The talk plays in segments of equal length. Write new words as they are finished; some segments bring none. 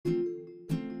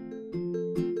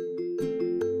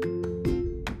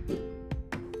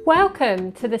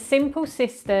Welcome to the Simple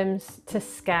Systems to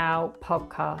Scale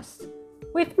podcast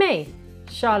with me,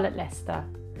 Charlotte Lester,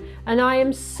 and I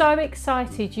am so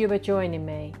excited you are joining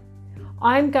me.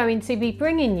 I'm going to be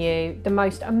bringing you the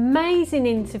most amazing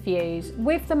interviews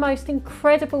with the most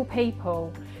incredible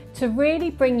people to really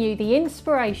bring you the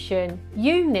inspiration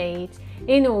you need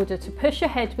in order to push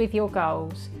ahead with your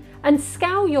goals and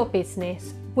scale your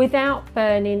business without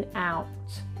burning out.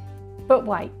 But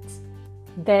wait,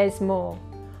 there's more.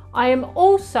 I am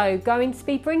also going to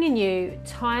be bringing you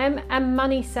time and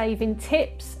money saving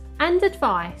tips and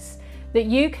advice that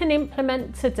you can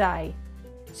implement today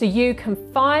so you can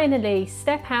finally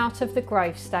step out of the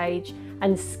growth stage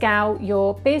and scale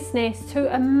your business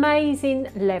to amazing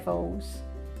levels.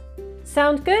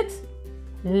 Sound good?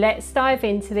 Let's dive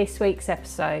into this week's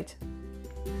episode.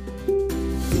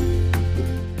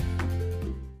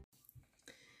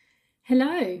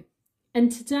 Hello. And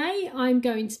today I'm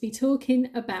going to be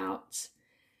talking about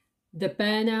the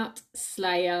Burnout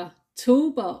Slayer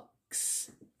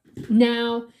Toolbox.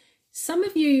 Now, some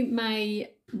of you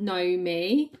may know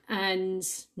me and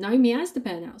know me as the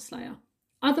Burnout Slayer.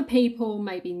 Other people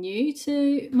may be new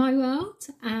to my world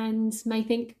and may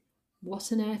think,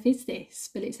 what on earth is this?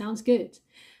 But it sounds good.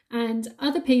 And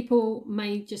other people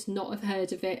may just not have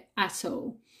heard of it at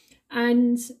all.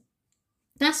 And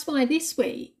that's why this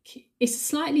week is a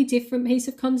slightly different piece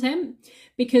of content,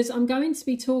 because I'm going to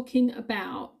be talking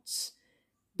about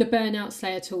the Burnout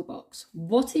Slayer Toolbox,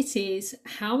 what it is,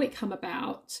 how it come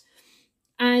about,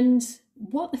 and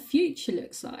what the future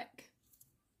looks like.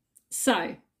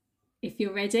 So, if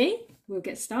you're ready, we'll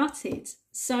get started.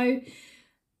 So,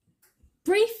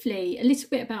 briefly, a little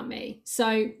bit about me.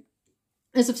 So,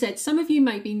 as I've said, some of you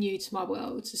may be new to my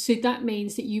world, so that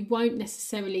means that you won't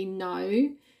necessarily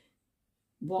know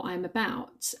what I'm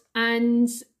about, and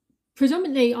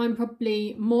predominantly I'm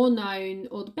probably more known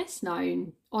or the best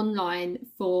known online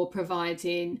for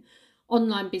providing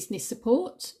online business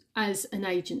support as an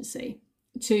agency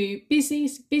to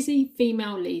busy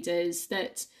female leaders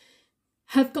that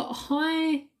have got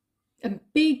high and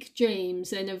big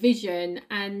dreams and a vision,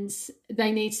 and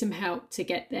they need some help to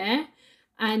get there,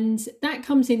 and that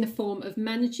comes in the form of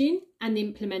managing and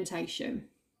implementation.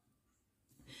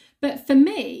 But for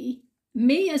me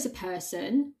as a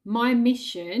person, my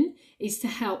mission is to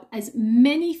help as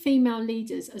many female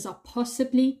leaders as I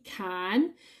possibly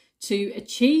can to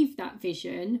achieve that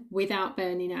vision without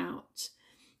burning out.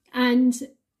 And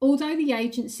although the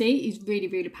agency is really,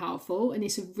 really powerful and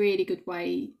it's a really good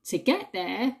way to get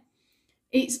there,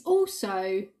 it's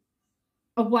also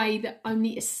a way that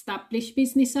only established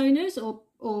business owners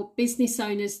or business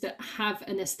owners that have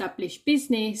an established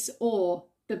business or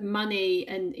the money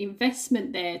and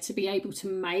investment there to be able to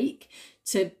make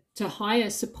to hire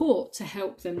support to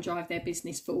help them drive their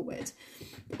business forward.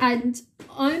 And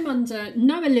I'm under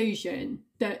no illusion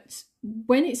that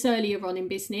when it's earlier on in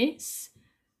business,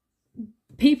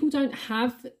 people don't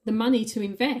have the money to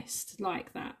invest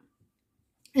like that.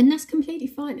 And that's completely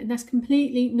fine. And that's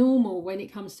completely normal when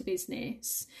it comes to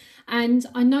business. And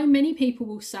I know many people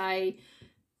will say,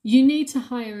 you need to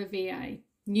hire a VA,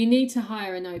 you need to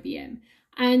hire an OBM.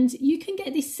 And you can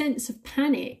get this sense of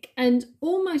panic and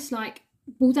almost like,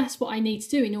 well, that's what I need to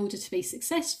do in order to be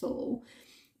successful.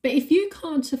 But if you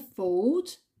can't afford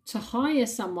to hire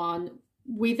someone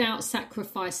without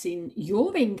sacrificing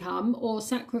your income or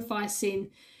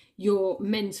sacrificing your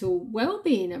mental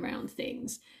well-being around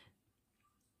things,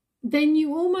 then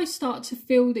you almost start to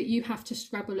feel that you have to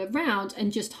scrabble around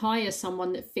and just hire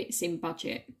someone that fits in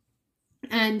budget.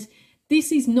 And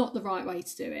this is not the right way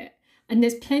to do it. And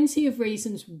there's plenty of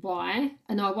reasons why,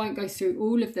 and I won't go through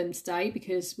all of them today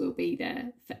because we'll be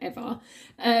there forever.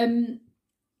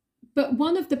 But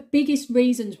one of the biggest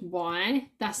reasons why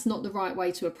that's not the right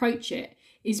way to approach it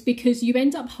is because you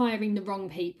end up hiring the wrong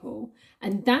people.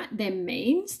 And that then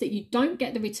means that you don't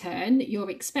get the return that you're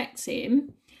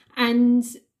expecting. And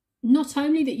not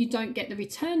only that you don't get the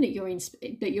return that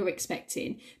you're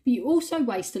expecting, but you also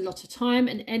waste a lot of time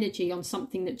and energy on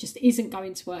something that just isn't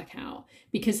going to work out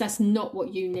because that's not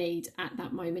what you need at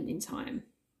that moment in time.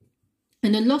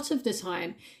 And a lot of the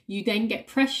time, you then get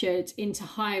pressured into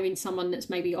hiring someone that's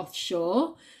maybe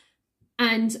offshore.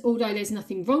 And although there's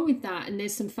nothing wrong with that, and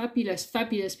there's some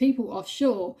fabulous people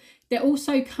offshore, there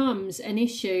also comes an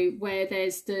issue where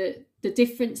there's the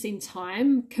difference in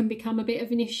time can become a bit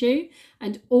of an issue,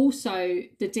 and also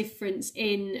the difference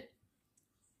in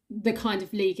the kind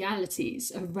of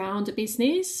legalities around a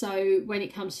business. So when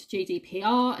it comes to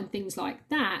GDPR and things like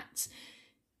that,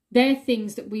 they're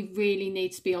things that we really need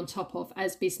to be on top of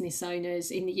as business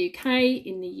owners in the UK,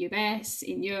 in the US,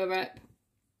 in Europe.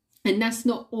 And that's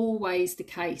not always the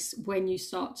case when you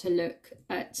start to look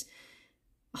at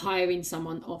hiring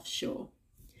someone offshore.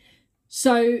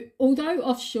 So although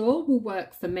offshore will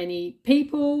work for many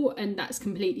people and that's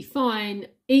completely fine,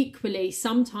 equally,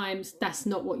 sometimes that's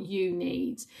not what you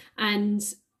need. And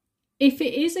if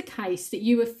it is a case that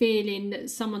you are feeling that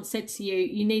someone said to you,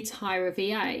 you need to hire a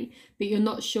VA, but you're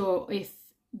not sure if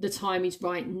the time is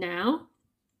right now,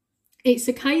 it's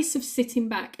a case of sitting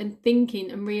back and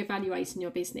thinking and reevaluating your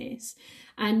business.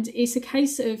 And it's a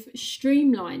case of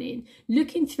streamlining,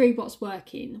 looking through what's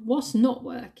working, what's not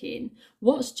working,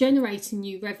 what's generating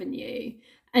you revenue,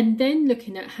 and then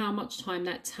looking at how much time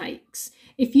that takes.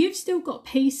 If you've still got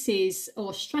pieces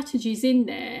or strategies in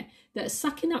there that are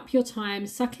sucking up your time,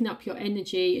 sucking up your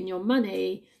energy and your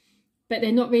money, but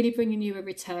they're not really bringing you a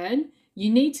return, you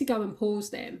need to go and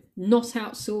pause them, not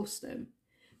outsource them.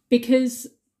 Because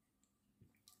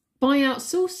by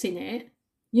outsourcing it,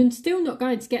 you're still not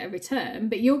going to get a return,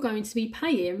 but you're going to be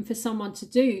paying for someone to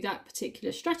do that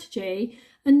particular strategy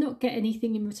and not get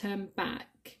anything in return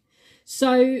back.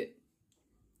 So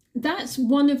that's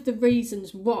one of the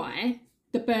reasons why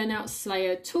the Burnout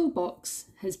Slayer Toolbox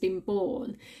has been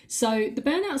born. So the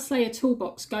Burnout Slayer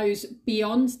Toolbox goes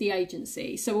beyond the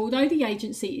agency. So although the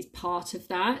agency is part of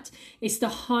that, it's the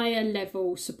higher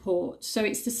level support. So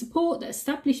it's the support that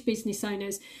established business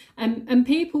owners and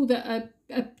people that are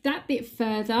that bit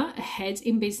further ahead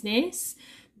in business.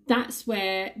 That's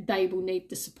where they will need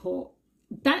the support.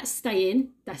 That's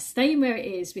staying where it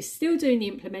is. We're still doing the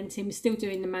implementing, we're still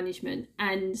doing the management,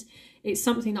 and it's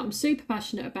something that I'm super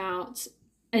passionate about.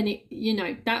 And it, you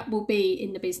know, that will be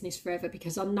in the business forever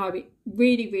because I know it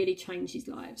really, really changes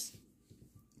lives.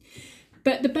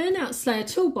 But the Burnout Slayer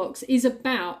Toolbox is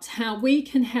about how we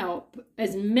can help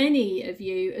as many of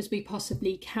you as we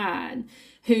possibly can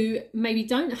who maybe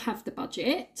don't have the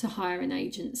budget to hire an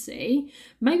agency.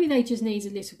 Maybe they just need a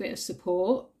little bit of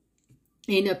support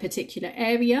in a particular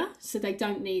area, so they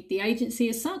don't need the agency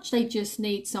as such. They just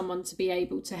need someone to be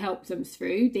able to help them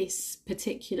through this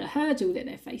particular hurdle that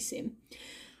they're facing.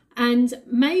 And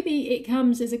maybe it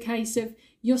comes as a case of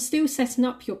you're still setting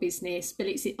up your business, but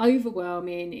it's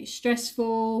overwhelming, it's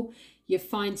stressful, you're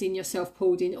finding yourself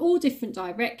pulled in all different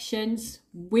directions.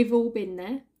 We've all been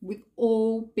there. We've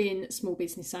all been small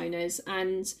business owners,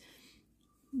 and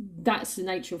that's the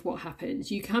nature of what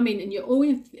happens. You come in and you're all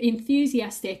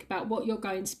enthusiastic about what you're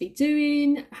going to be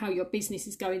doing, how your business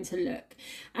is going to look,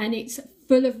 and it's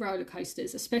full of roller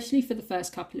coasters, especially for the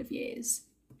first couple of years.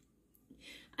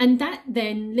 And that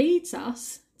then leads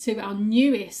us to our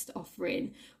newest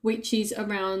offering, which is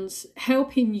around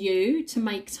helping you to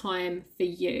make time for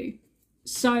you.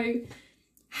 So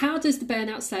how does the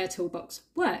Burnout Slayer Toolbox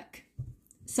work?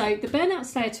 So the Burnout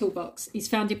Slayer Toolbox is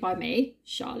founded by me,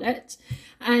 Charlotte,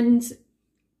 and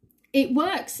it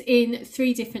works in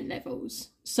 3 different levels.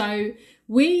 So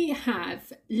we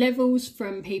have levels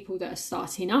from people that are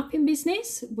starting up in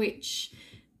business, which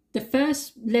the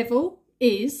first level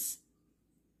is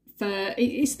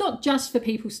it's not just for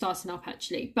people starting up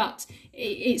actually, but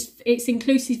it's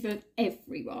inclusive of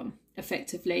everyone,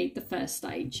 effectively, the first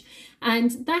stage.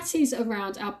 And that is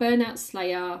around our Burnout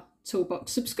Slayer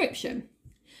Toolbox subscription.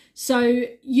 So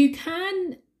you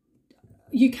can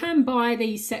buy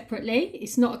these separately.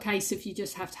 It's not a case of you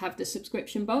just have to have the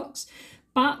subscription box.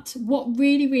 But what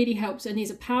really, really helps and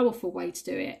is a powerful way to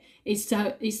do it is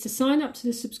to sign up to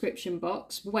the subscription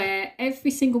box, where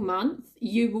every single month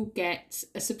you will get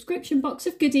a subscription box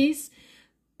of goodies,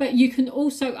 but you can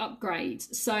also upgrade.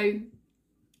 So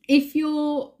if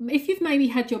you've maybe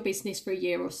had your business for a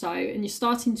year or so and you're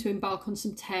starting to embark on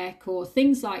some tech or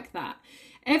things like that,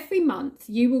 every month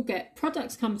you will get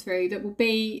products come through that will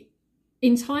be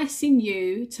enticing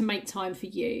you to make time for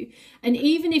you. And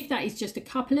even if that is just a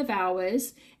couple of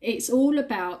hours, it's all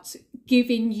about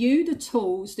giving you the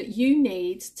tools that you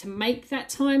need to make that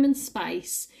time and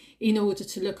space in order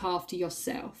to look after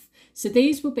yourself. So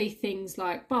these will be things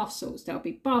like bath salts, there'll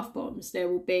be bath bombs, there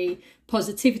will be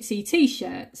positivity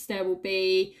t-shirts, there will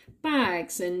be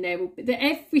bags, and there will be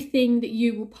everything that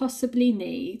you will possibly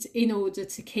need in order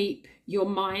to keep your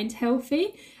mind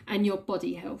healthy and your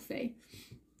body healthy.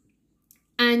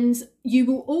 And you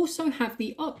will also have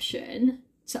the option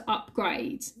to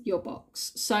upgrade your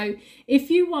box. So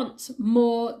if you want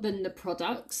more than the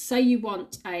products, say you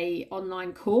want an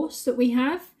online course that we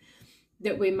have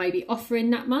that we're maybe offering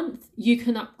that month, you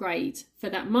can upgrade for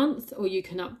that month, or you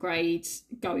can upgrade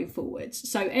going forwards.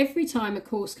 So every time a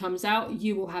course comes out,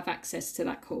 you will have access to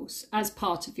that course as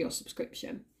part of your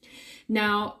subscription.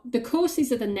 Now, the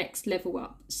courses are the next level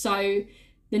up. So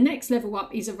the next level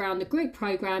up is around the group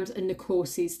programs and the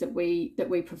courses that we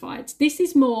provide. This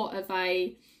is more of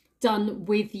a done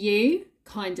with you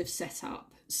kind of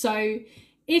setup. So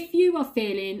if you are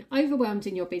feeling overwhelmed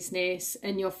in your business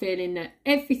and you're feeling that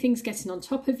everything's getting on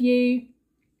top of you,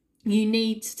 you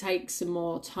need to take some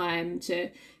more time to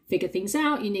figure things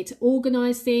out, you need to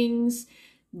organize things,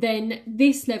 then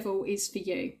this level is for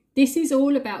you. This is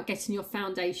all about getting your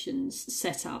foundations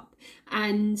set up.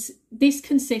 And this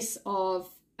consists of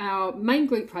our main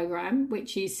group program,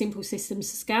 which is Simple Systems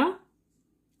to Scale.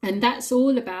 And that's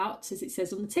all about, as it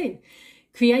says on the tin,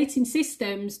 creating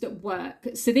systems that work.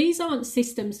 So these aren't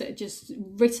systems that are just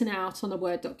written out on a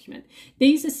Word document.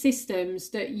 These are systems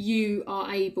that you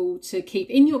are able to keep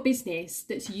in your business,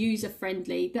 that's user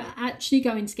friendly, that are actually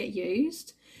going to get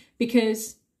used.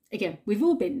 Because again, we've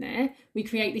all been there. We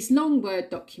create this long Word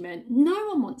document. No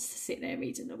one wants to sit there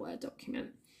reading a Word document.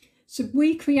 So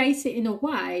we create it in a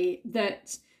way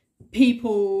that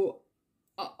people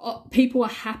are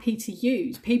happy to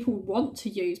use, people want to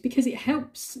use, because it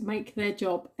helps make their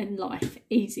job and life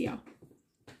easier.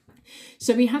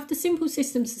 So we have the Simple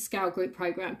Systems to Scale group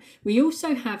program. We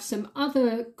also have some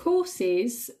other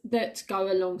courses that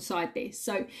go alongside this.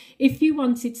 So if you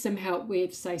wanted some help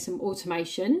with, say, some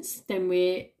automations, then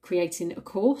we're creating a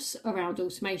course around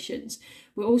automations.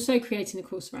 We're also creating a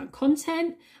course around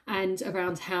content and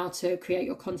around how to create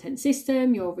your content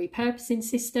system, your repurposing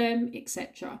system,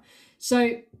 etc.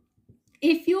 So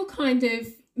if you're kind of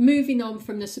moving on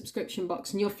from the subscription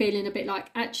box and you're feeling a bit like,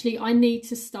 actually, I need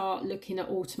to start looking at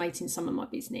automating some of my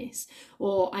business,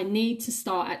 or I need to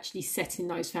start actually setting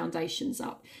those foundations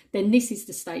up, then this is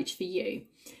the stage for you.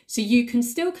 So you can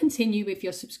still continue with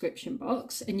your subscription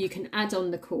box and you can add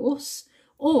on the course,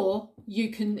 or you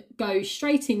can go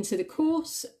straight into the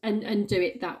course and do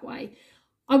it that way.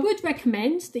 I would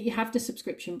recommend that you have the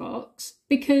subscription box,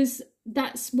 because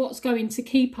that's what's going to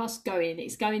keep us going.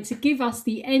 It's going to give us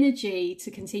the energy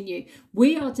to continue.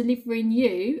 We are delivering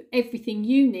you everything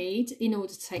you need in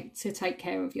order to take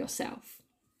care of yourself.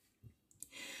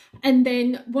 And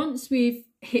then once we've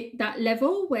hit that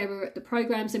level where we're at the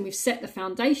programs and we've set the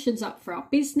foundations up for our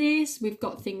business, we've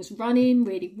got things running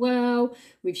really well,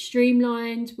 we've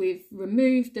streamlined, we've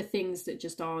removed the things that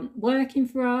just aren't working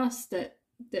for us, that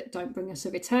don't bring us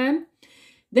a return,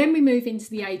 then we move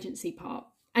into the agency part.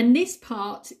 And this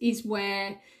part is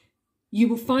where you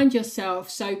will find yourself.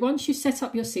 So once you've set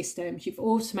up your systems, you've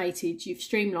automated, you've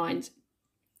streamlined,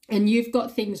 and you've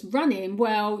got things running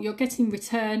well, you're getting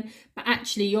return, but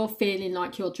actually you're feeling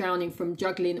like you're drowning from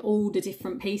juggling all the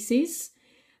different pieces.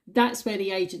 That's where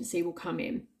the agency will come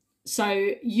in. So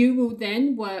you will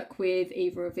then work with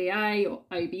either a VA or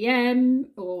OBM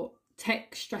or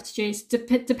tech strategist,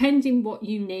 depending what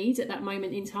you need at that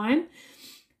moment in time.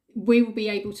 We will be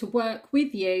able to work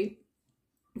with you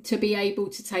to be able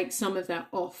to take some of that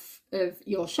off of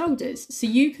your shoulders, so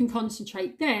you can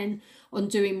concentrate then on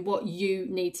doing what you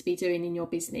need to be doing in your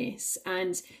business.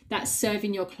 And that's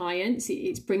serving your clients,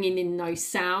 it's bringing in those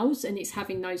sales, and it's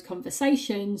having those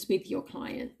conversations with your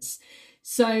clients.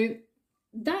 So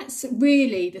that's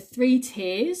really the 3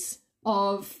 tiers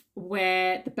of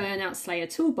where the Burnout Slayer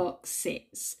Toolbox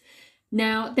sits.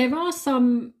 Now, there are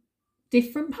some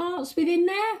different parts within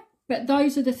there, but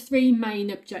those are the 3 main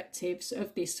objectives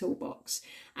of this toolbox.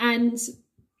 And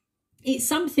it's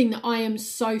something that I am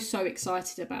so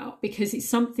excited about, because it's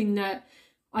something that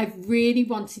I've really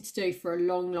wanted to do for a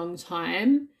long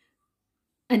time,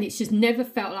 and it's just never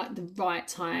felt like the right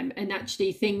time, and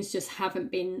actually things just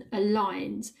haven't been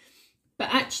aligned.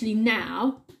 But actually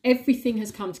now everything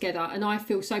has come together, and I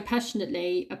feel so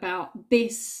passionately about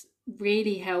this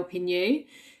really helping you,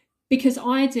 because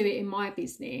I do it in my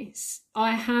business.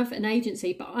 I have an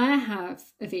agency, but I have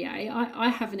a VA, I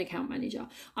have an account manager.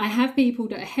 I have people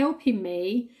that are helping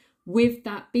me with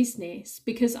that business,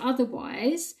 because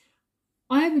otherwise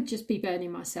I would just be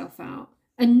burning myself out.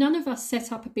 And none of us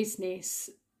set up a business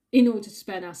in order to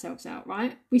burn ourselves out,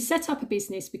 right? We set up a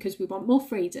business because we want more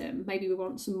freedom. Maybe we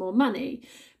want some more money.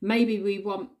 Maybe we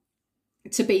want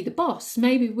to be the boss.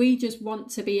 Maybe we just want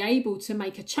to be able to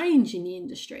make a change in the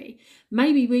industry.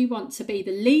 Maybe we want to be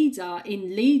the leader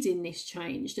in leading this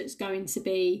change that's going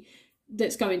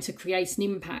to create an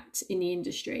impact in the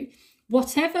industry.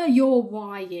 Whatever your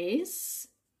why is,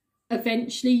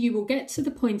 eventually you will get to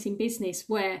the point in business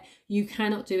where you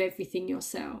cannot do everything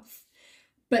yourself.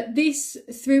 But this,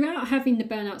 throughout having the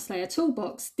Burnout Slayer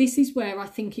Toolbox, this is where I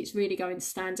think it's really going to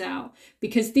stand out,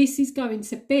 because this is going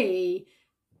to be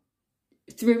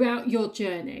throughout your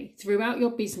journey, throughout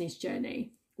your business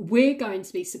journey. we're going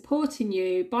to be supporting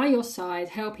you by your side,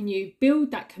 helping you build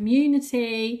that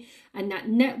community and that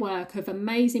network of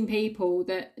amazing people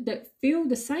that feel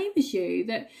the same as you,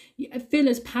 that feel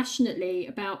as passionately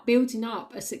about building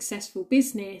up a successful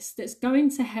business that's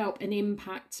going to help and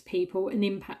impact people and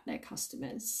impact their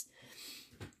customers.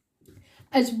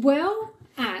 As well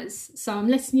as, so I'm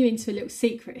letting you into a little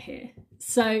secret here.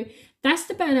 So that's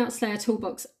the Burnout Slayer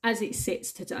Toolbox as it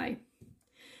sits today.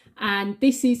 And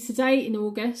this is today in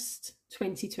August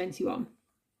 2021.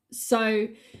 So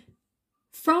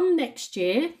from next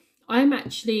year, I'm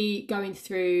actually going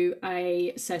through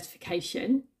a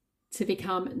certification to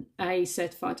become a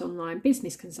certified online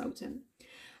business consultant.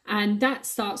 And that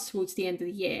starts towards the end of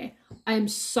the year. I am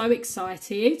so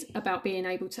excited about being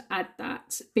able to add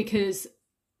that, because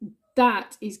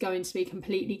that is going to be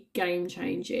completely game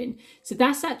changing. So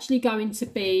that's actually going to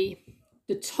be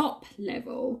the top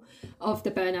level of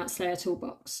the Burnout Slayer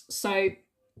Toolbox. So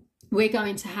we're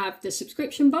going to have the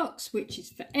subscription box, which is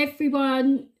for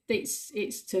everyone. It's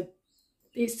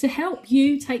to help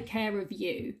you take care of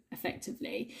you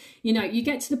effectively. You know, you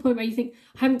get to the point where you think,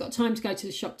 I haven't got time to go to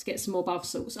the shop to get some more bath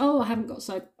salts. Oh, I haven't got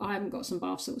some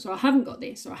bath salts, or I haven't got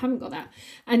this, or I haven't got that.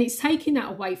 And it's taking that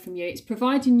away from you. It's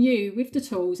providing you with the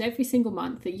tools every single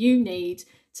month that you need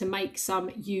to make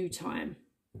some you time.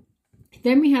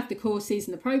 Then we have the courses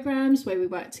and the programs where we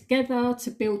work together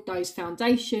to build those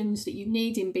foundations that you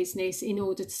need in business in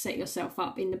order to set yourself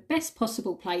up in the best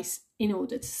possible place in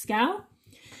order to scale.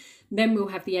 Then we'll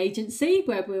have the agency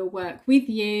where we'll work with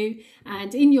you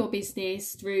and in your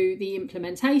business through the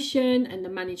implementation and the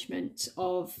management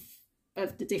of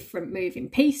the different moving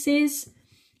pieces.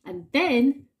 And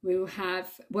then we'll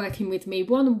have working with me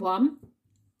one-on-one,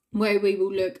 where we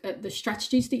will look at the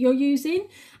strategies that you're using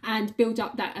and build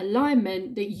up that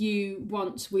alignment that you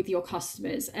want with your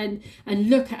customers, and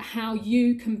look at how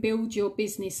you can build your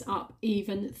business up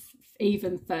even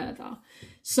further.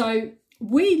 So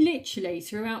we literally,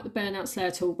 throughout the Burnout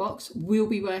Slayer Toolbox, will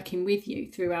be working with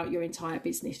you throughout your entire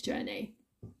business journey,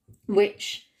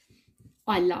 which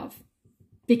I love,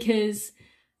 because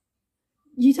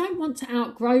you don't want to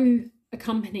outgrow a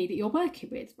company that you're working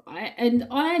with, right? And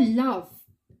I love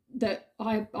that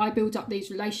I build up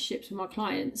these relationships with my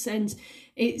clients, and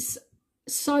it's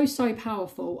so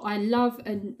powerful. I love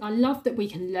that we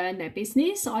can learn their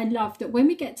business. I love that when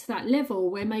we get to that level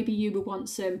where maybe you will want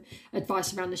some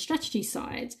advice around the strategy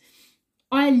side,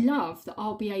 I love that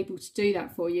I'll be able to do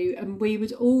that for you, and we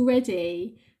would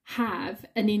already have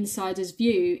an insider's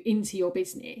view into your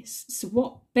business. So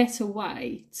what better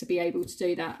way to be able to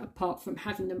do that apart from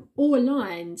having them all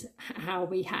aligned how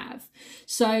we have?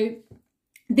 So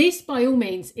this, by all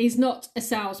means, is not a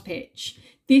sales pitch.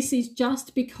 This is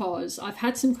just because I've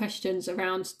had some questions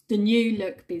around the new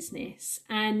look business,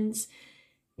 and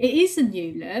it is a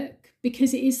new look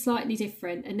because it is slightly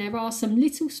different, and there are some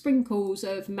little sprinkles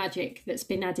of magic that's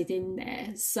been added in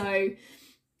there. So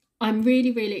I'm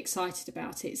really excited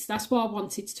about it. So that's why I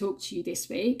wanted to talk to you this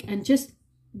week and just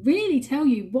really tell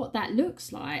you what that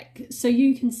looks like, so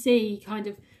you can see kind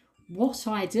of what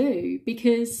I do,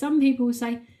 because some people will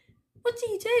say, what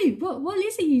do you do? What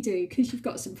is it you do? Because you've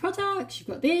got some products, you've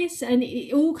got this, and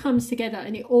it all comes together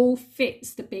and it all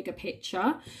fits the bigger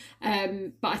picture.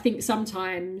 But I think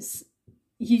sometimes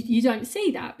you don't see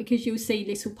that, because you'll see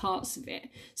little parts of it.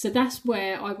 So that's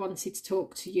where I wanted to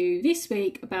talk to you this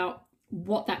week about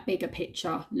what that bigger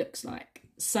picture looks like.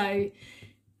 So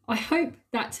I hope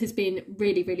that has been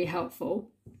really helpful.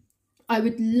 I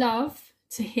would love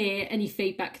to hear any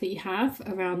feedback that you have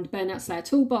around Burnout Slayer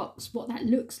Toolbox, what that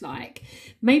looks like.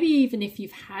 Maybe even if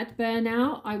you've had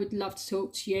burnout, I would love to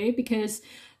talk to you, because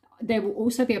there will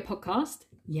also be a podcast.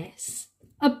 Yes,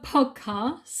 a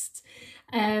podcast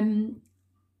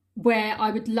where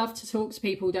I would love to talk to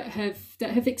people that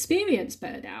have experienced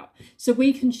burnout, so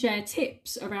we can share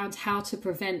tips around how to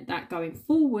prevent that going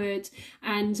forward,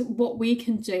 and what we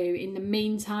can do in the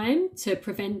meantime to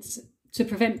prevent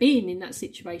being in that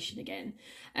situation again.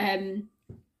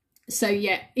 So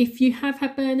yeah, if you have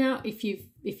had burnout, if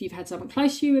you've had someone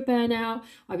close to you with burnout,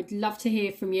 I would love to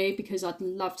hear from you, because I'd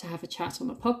love to have a chat on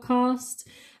the podcast.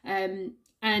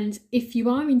 And if you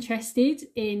are interested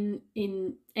in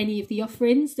any of the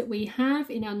offerings that we have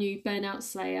in our new Burnout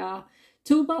Slayer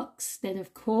Toolbox, then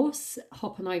of course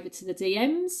hop on over to the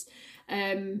DMs.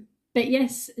 But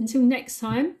yes, until next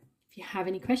time, if you have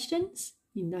any questions,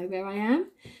 you know where I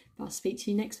am. I'll speak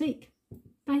to you next week.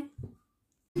 Bye.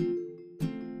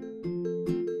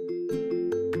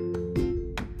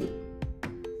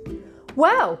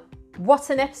 Well,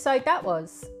 what an episode that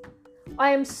was.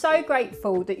 I am so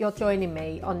grateful that you're joining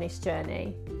me on this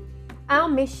journey. Our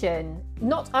mission,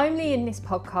 not only in this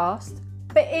podcast,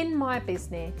 but in my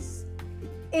business,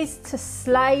 is to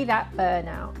slay that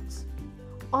burnout.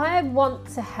 I want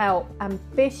to help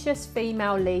ambitious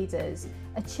female leaders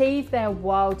achieve their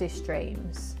wildest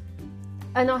dreams.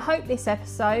 And I hope this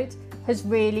episode has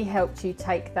really helped you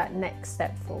take that next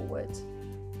step forward.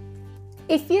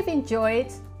 If you've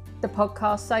enjoyed the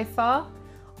podcast so far,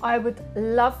 I would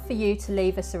love for you to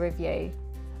leave us a review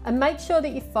and make sure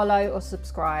that you follow or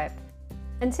subscribe.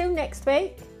 Until next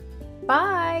week,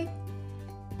 bye.